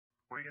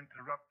We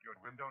interrupt your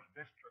Windows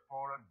Vista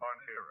for a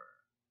Barney error.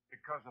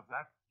 Because of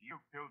that,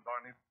 you killed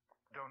Barney.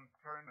 Don't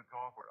turn it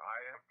off or I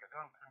am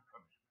adult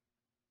punishment.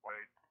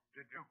 Wait,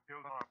 did you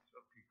kill lots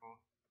of people?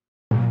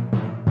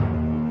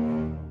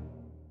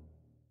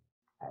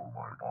 Oh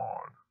my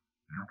god.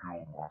 You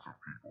killed lots of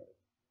people.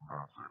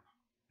 That's it.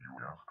 You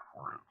asked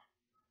for it.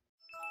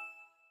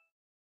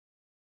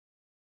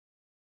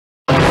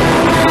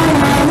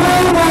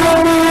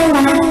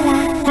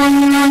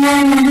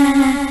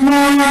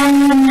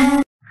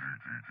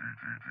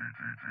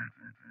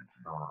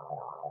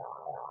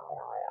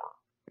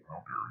 How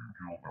dare you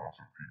kill lots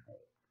of people?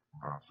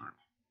 That's it.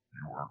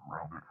 You are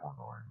grounded for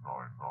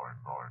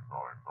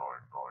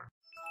 9999999.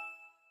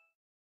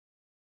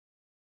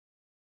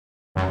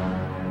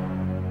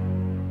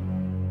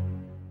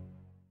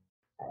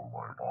 Oh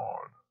my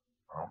god.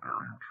 How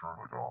dare you turn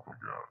it off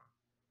again?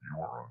 You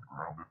are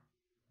ungrounded,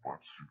 but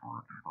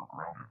super duper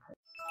grounded for.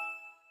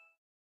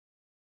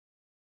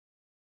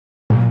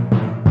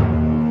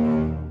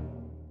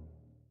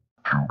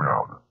 Too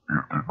bad.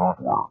 It did not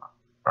work.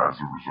 As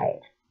a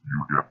result,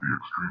 you get the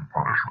extreme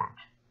punishment.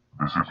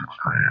 This is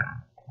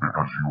extreme,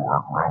 because you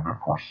are grounded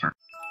for 6.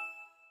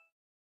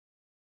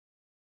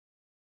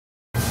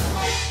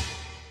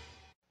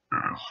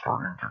 It is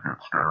starting to get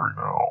scary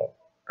now.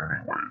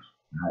 Anyways,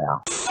 you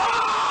are.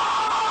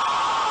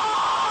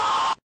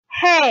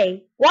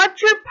 Hey,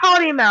 watch your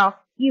potty mouth,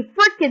 you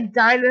frickin'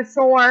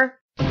 dinosaur!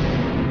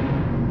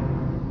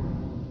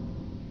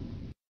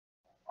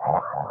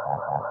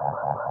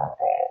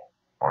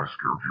 I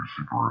scared you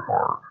super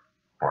hard.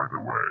 By the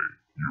way,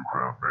 you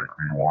can't make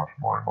me watch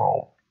my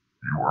mouth.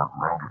 You are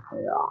grounded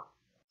for.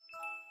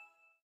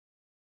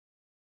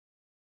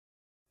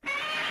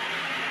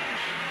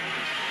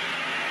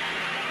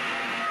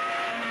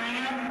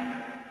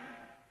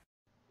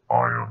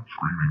 I am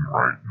screaming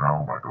right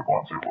now like a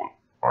Godzilla.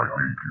 I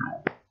hate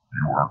you.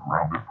 You are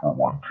grounded for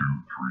 1, 2,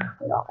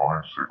 3, 4,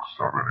 5, 6,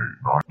 7, 8,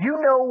 9. You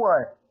know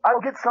what?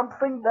 I'll get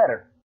something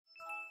better.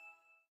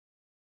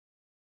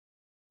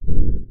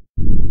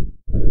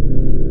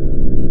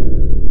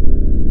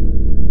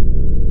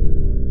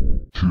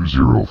 Two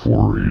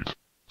 048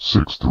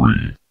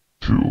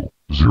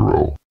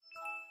 6320.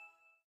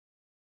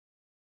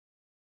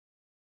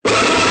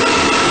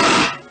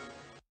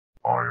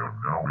 I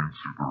am now in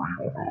super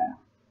evil mode.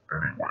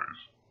 Anyways,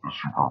 the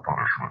super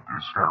punishment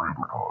is scary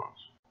because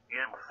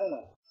You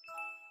fool.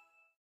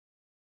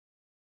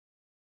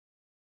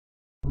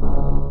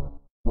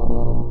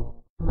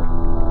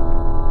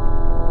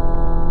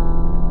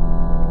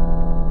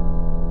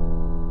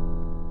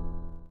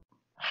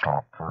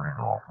 stop turning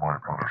off my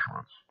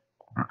punishments.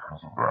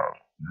 Because of that,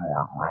 you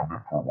are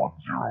grounded for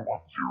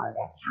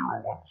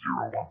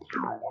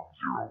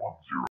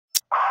 1010101010101010.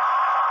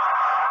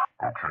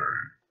 Okay,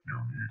 you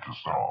need to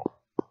stop.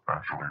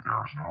 Actually,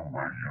 there's no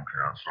way you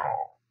can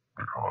stop.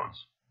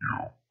 Because you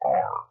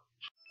are.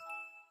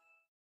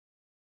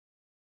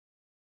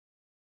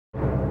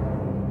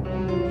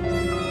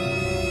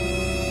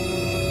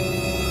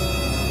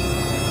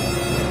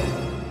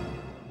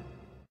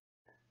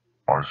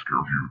 I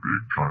scared you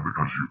big time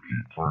because you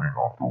keep turning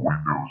off the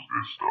Windows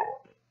Vista.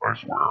 I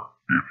swear,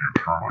 if you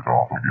turn it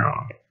off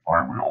again,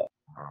 I will.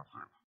 That's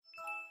it.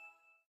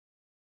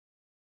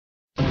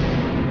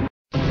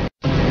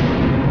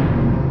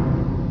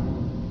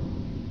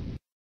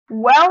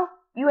 Well,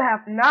 you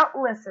have not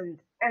listened,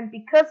 and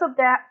because of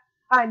that,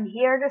 I'm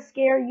here to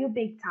scare you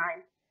big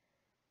time.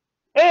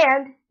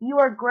 And you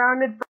are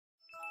grounded for.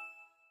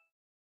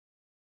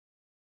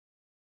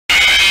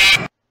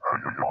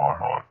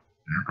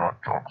 You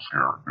got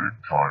Jumpscare big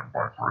time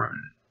by Freddy.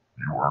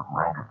 You are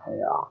grounded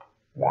for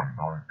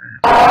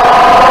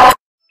 198.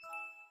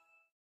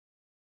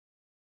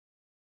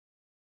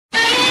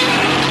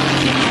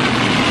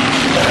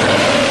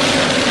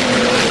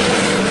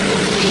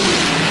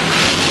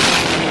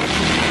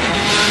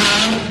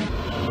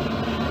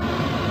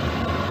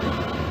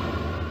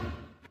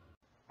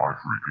 I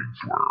freaking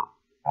swear,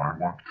 I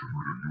want to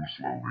murder you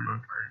slowly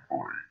and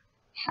painfully.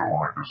 So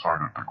I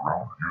decided to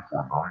ground you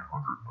for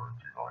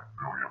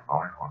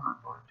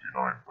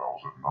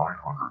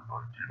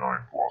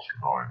 999,999,999 plus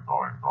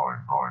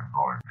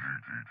 9999.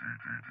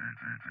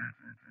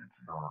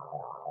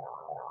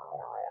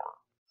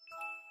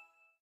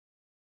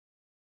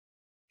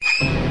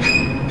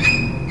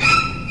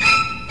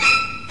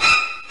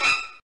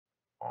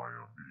 I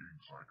am being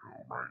psycho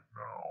right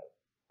now.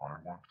 I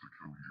want to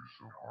kill you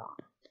so hard.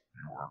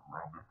 You are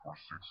grounded for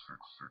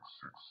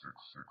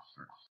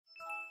 6666666.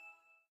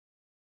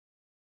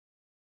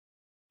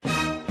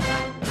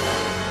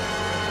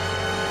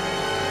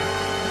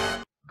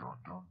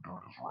 Dun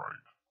is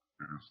right.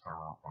 It is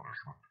Tera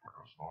punishment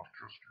because not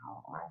just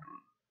you're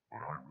grounded,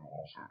 but I will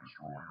also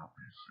destroy your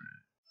PC.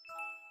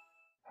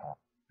 Huh,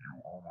 you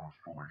almost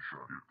fully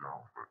shut it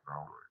down, but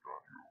now I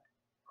got you.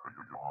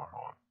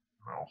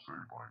 Now say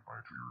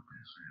bye-bye to your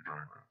PC,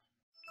 dang it.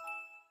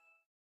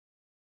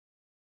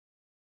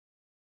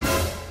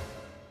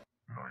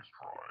 Nice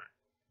try,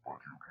 but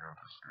you can't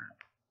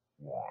escape.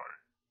 Why?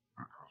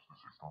 Because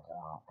this is the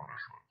horror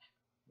punishment.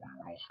 We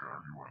will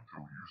scare you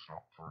until you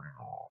stop turning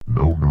off.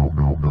 No, no,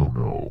 no, no,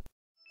 no.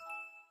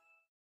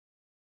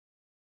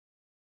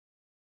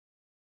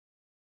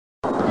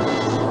 I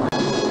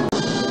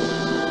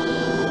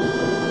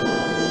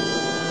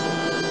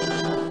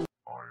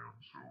am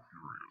so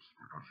furious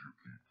because you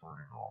keep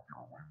turning off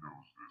your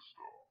Windows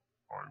Vista.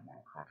 I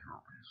will cut your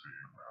PC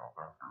in half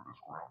after this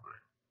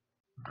grounding.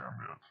 Damn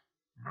it.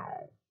 No.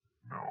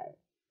 No.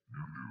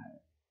 No.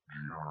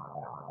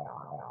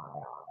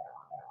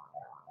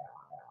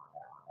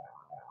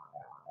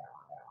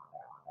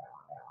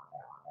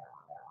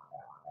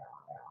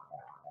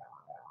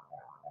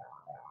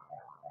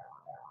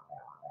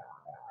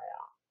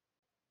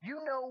 You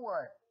know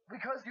what?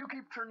 Because you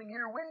keep turning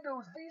your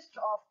Windows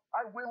Vista off,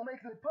 I will make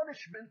the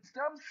punishment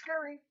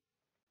Jumpscare.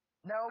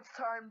 Now it's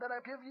time that I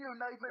give you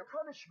nightmare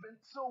punishment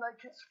so I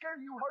can scare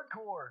you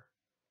hardcore.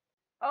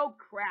 Oh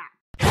crap.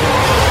 I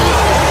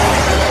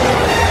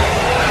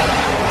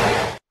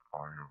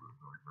am in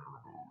nightmare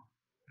mode.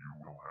 You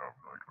will have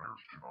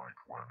nightmares tonight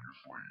when you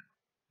sleep.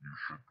 You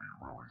should be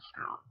really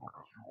scared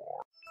because you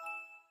are.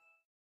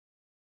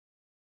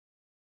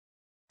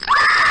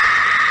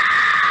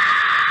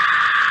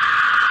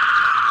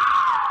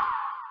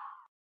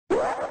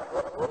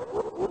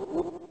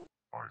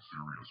 I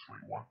seriously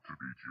want to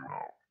beat you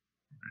up.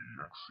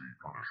 The exe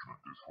punishment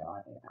is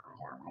horrible because I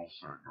will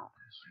set your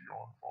PC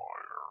on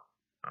fire.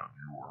 And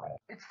you are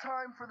all. It's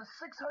time for the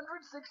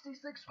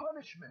 666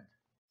 punishment.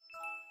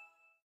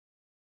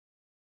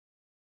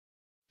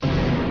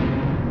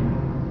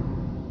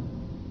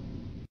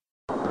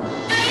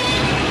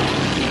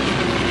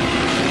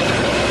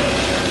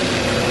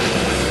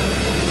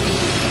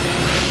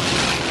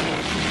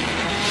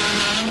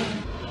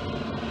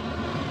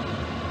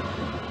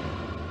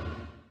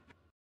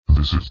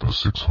 This is the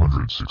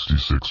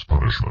 666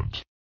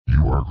 punishment.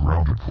 You are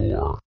grounded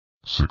for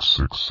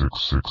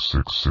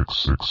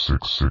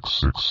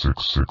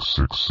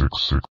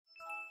 66666666666666666.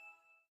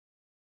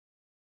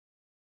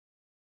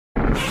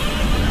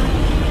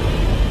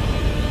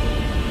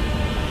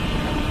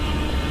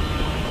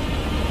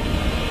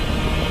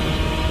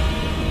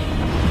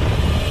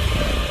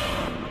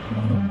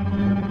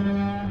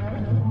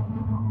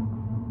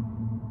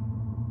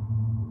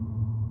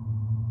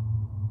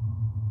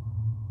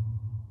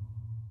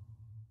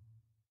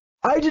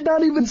 I did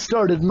not even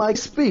started my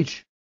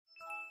speech.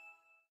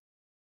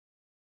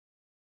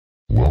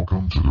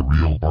 Welcome to the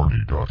Real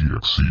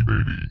Barney.exe,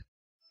 baby.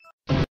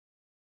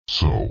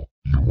 So,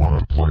 you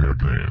wanna play a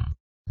game?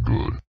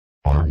 Good.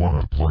 I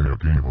wanna play a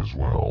game as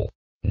well.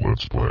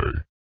 Let's play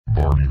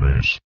Barney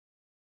Maze.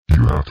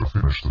 You have to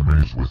finish the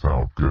maze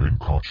without getting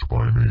caught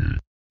by me.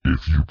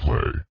 If you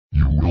play,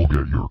 you will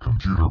get your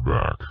computer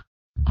back.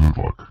 Good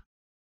luck.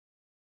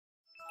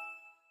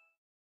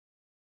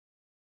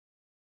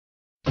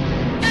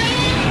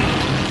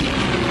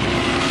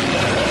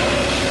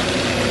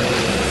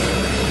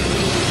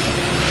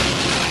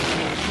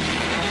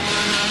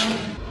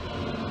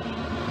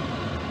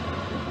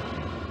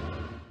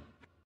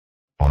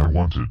 I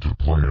wanted to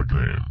play a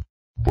game,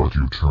 but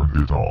you turned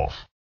it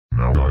off.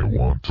 Now I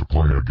want to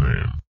play a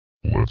game.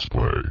 Let's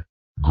play.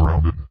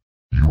 Grounded.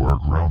 You are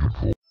grounded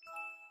for.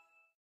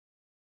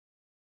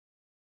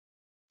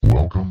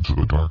 Welcome to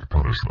the dark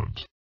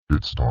punishment.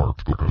 It's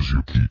dark because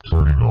you keep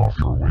turning off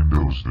your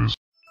Windows Vista.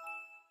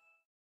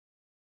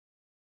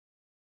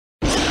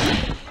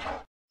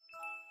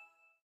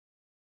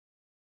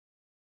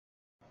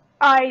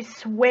 I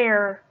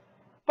swear,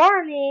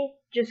 Barney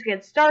just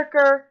gets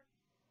darker,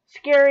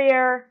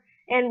 scarier,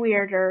 and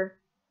weirder.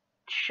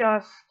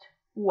 Just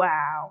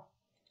wow.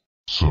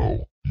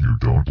 So, you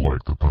don't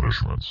like the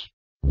punishments?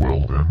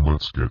 Well then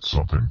let's get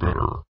something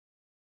better.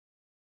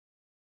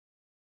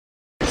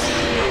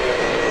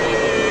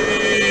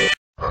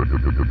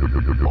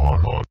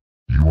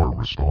 You are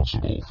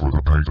responsible for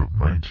the night of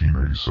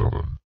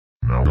 1987.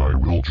 Now I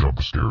will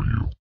jump scare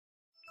you.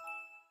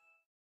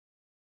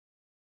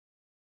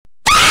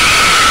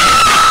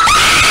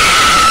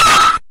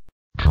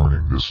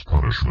 Turning this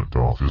punishment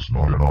off is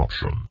not an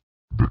option,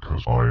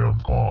 because I am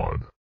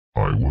God.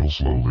 I will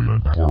slowly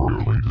and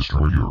horribly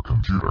destroy your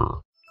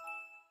computer.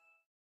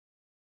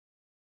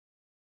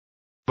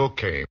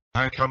 Okay,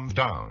 I come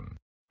down.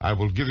 I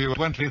will give you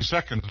 20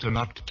 seconds to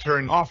not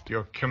turn off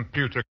your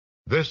computer.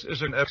 This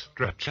is an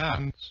extra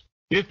chance.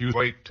 If you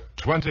wait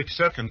 20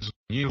 seconds,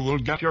 you will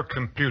get your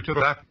computer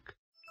back.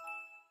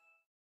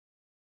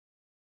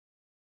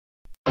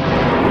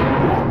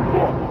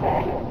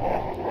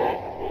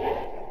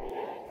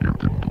 You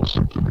didn't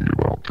listen to me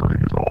about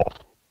turning it off.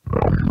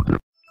 Now you get.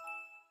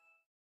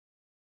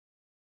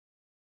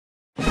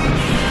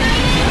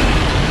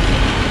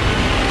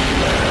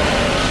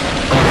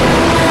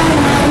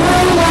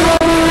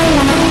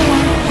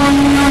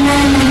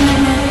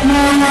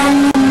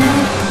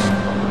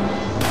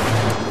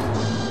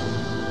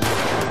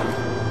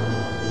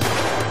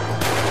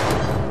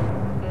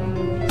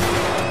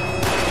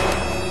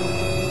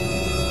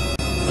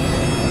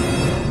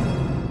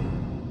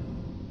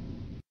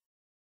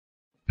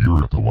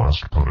 You're at the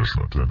last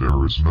punishment and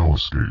there is no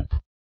escape.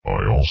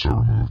 I also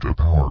removed a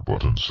power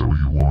button so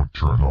you won't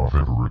turn off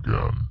ever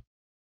again.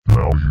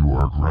 Now you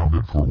are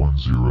grounded for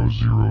 100,000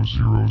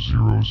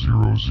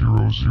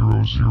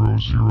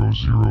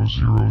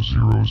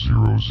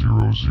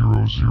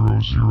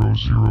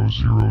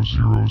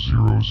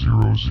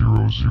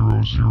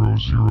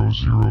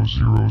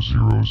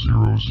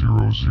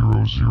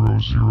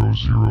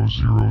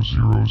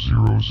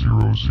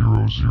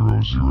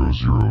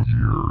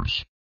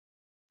 years.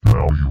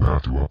 Now you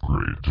have to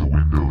upgrade to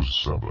Windows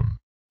 7.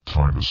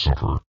 Time to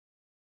suffer.